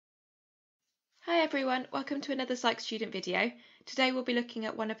Hi everyone, welcome to another Psych student video. Today we'll be looking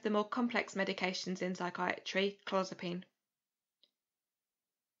at one of the more complex medications in psychiatry, clozapine.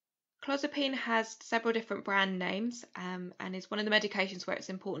 Clozapine has several different brand names and is one of the medications where it's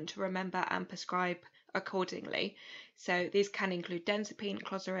important to remember and prescribe accordingly. So these can include Denzapine,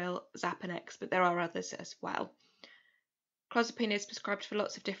 Clozaril, Xapanex, but there are others as well. Clozapine is prescribed for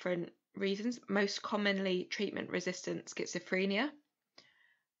lots of different reasons, most commonly treatment-resistant schizophrenia.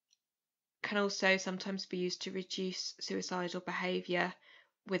 Can also sometimes be used to reduce suicidal behaviour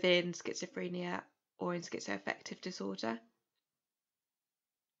within schizophrenia or in schizoaffective disorder.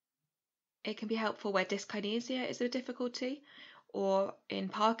 It can be helpful where dyskinesia is a difficulty, or in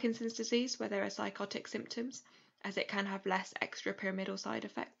Parkinson's disease where there are psychotic symptoms, as it can have less extrapyramidal side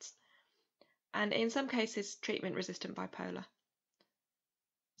effects, and in some cases treatment-resistant bipolar.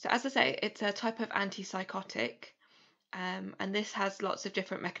 So as I say, it's a type of antipsychotic, and this has lots of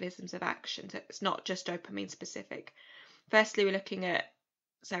different mechanisms of action, so it's not just dopamine specific. Firstly, we're looking at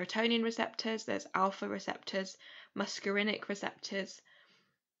serotonin receptors, there's alpha receptors, muscarinic receptors,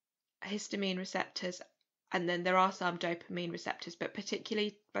 histamine receptors, and then there are some dopamine receptors, but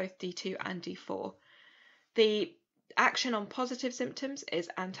particularly both D2 and D4. The action on positive symptoms is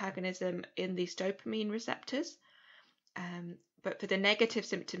antagonism in these dopamine receptors, but for the negative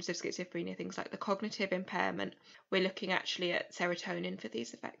symptoms of schizophrenia, things like the cognitive impairment, we're looking actually at serotonin for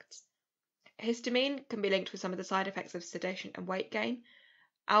these effects. Histamine can be linked with some of the side effects of sedation and weight gain.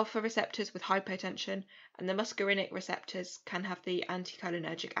 Alpha receptors with hypotension, and the muscarinic receptors can have the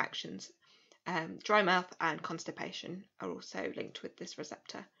anticholinergic actions. Dry mouth and constipation are also linked with this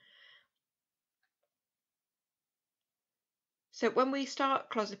receptor. So when we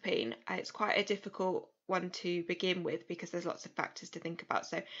start clozapine, it's quite a difficult one to begin with because there's lots of factors to think about.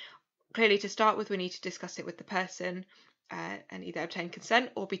 So clearly, to start with, we need to discuss it with the person and either obtain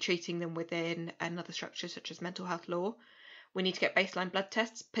consent or be treating them within another structure such as mental health law. We need to get baseline blood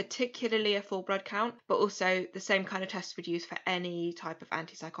tests, particularly a full blood count, but also the same kind of tests we'd use for any type of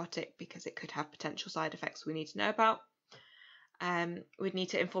antipsychotic because it could have potential side effects we need to know about. We'd need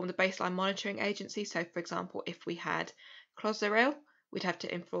to inform the baseline monitoring agency. So, for example, if we had Clozaril, we'd have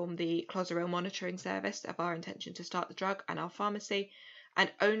to inform the Clozaril monitoring service of our intention to start the drug and our pharmacy, and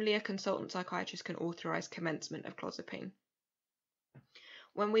only a consultant psychiatrist can authorise commencement of clozapine.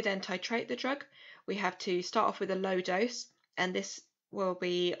 When we then titrate the drug, we have to start off with a low dose, and this will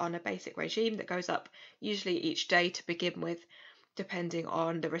be on a basic regime that goes up usually each day to begin with, depending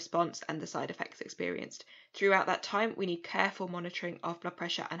on the response and the side effects experienced. Throughout that time, we need careful monitoring of blood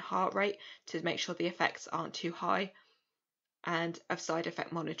pressure and heart rate to make sure the effects aren't too high, and of side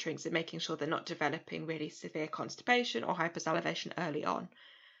effect monitoring, so making sure they're not developing really severe constipation or hypersalivation early on.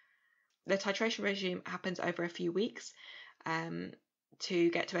 The titration regime happens over a few weeks to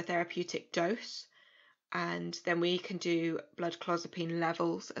get to a therapeutic dose, and then we can do blood clozapine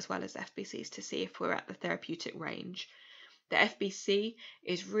levels as well as FBCs to see if we're at the therapeutic range. The FBC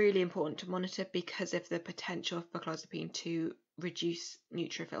is really important to monitor because of the potential for clozapine to reduce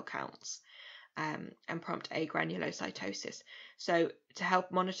neutrophil counts and prompt agranulocytosis. So to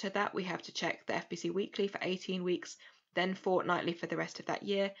help monitor that, we have to check the FBC weekly for 18 weeks, then fortnightly for the rest of that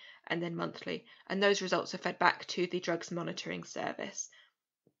year, and then monthly. And those results are fed back to the drugs monitoring service.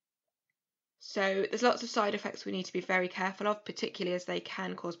 So there's lots of side effects we need to be very careful of, particularly as they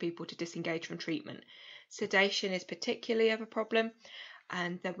can cause people to disengage from treatment. Sedation is particularly of a problem,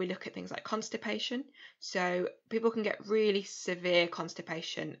 and then we look at things like constipation. So people can get really severe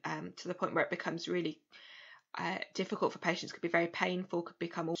constipation to the point where it becomes really difficult for patients, could be very painful, could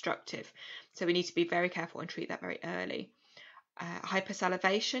become obstructive. So we need to be very careful and treat that very early.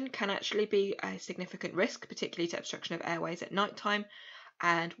 Hypersalivation can actually be a significant risk, particularly to obstruction of airways at night time.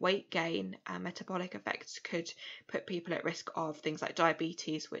 And weight gain and metabolic effects could put people at risk of things like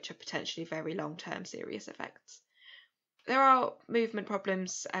diabetes, which are potentially very long-term serious effects. There are movement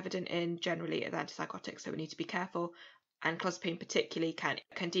problems evident in generally as antipsychotics, so we need to be careful, and clozapine particularly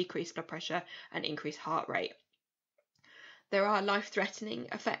can decrease blood pressure and increase heart rate. There are life-threatening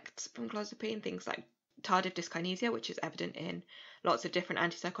effects from clozapine, things like tardive dyskinesia, which is evident in lots of different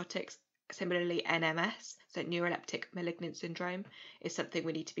antipsychotics. Similarly, NMS, so neuroleptic malignant syndrome, is something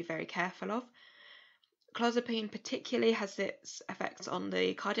we need to be very careful of. Clozapine particularly has its effects on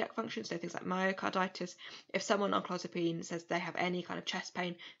the cardiac function, so things like myocarditis. If someone on clozapine says they have any kind of chest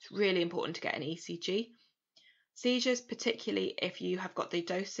pain, it's really important to get an ECG. Seizures, particularly if you have got the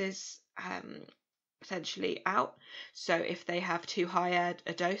doses potentially out, so if they have too high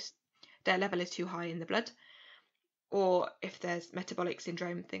a dose, their level is too high in the blood, or if there's metabolic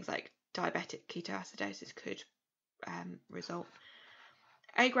syndrome, things like diabetic ketoacidosis could result.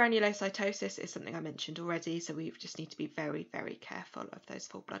 Agranulocytosis is something I mentioned already, so we just need to be very, very careful of those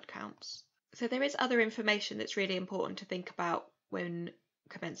full blood counts. So there is other information that's really important to think about when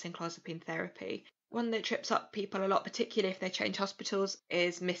commencing clozapine therapy. One that trips up people a lot, particularly if they change hospitals,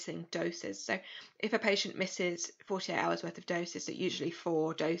 is missing doses. So if a patient misses 48 hours worth of doses, so usually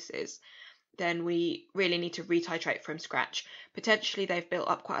 4 doses, then we really need to retitrate from scratch. Potentially they've built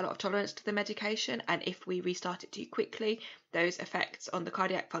up quite a lot of tolerance to the medication, and if we restart it too quickly, those effects on the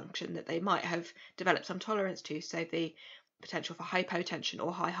cardiac function that they might have developed some tolerance to, so the potential for hypotension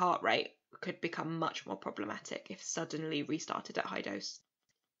or high heart rate, could become much more problematic if suddenly restarted at high dose.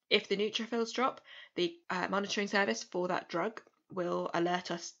 If the neutrophils drop, the monitoring service for that drug will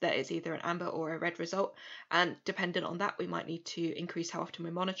alert us that it's either an amber or a red result, and dependent on that we might need to increase how often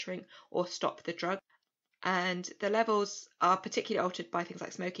we're monitoring or stop the drug. And the levels are particularly altered by things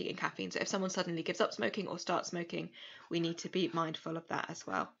like smoking and caffeine, so if someone suddenly gives up smoking or starts smoking, we need to be mindful of that as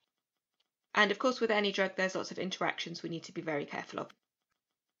well. And of course with any drug there's lots of interactions we need to be very careful of.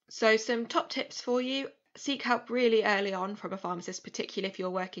 So some top tips for you: seek help really early on from a pharmacist, particularly if you're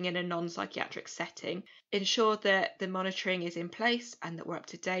working in a non-psychiatric setting. Ensure that the monitoring is in place and that we're up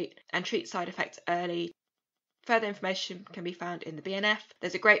to date, and treat side effects early. Further information can be found in the BNF.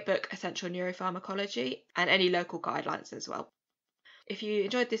 There's a great book, Essential Neuropharmacology, and any local guidelines as well. If you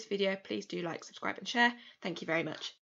enjoyed this video, please do like, subscribe and share. Thank you very much.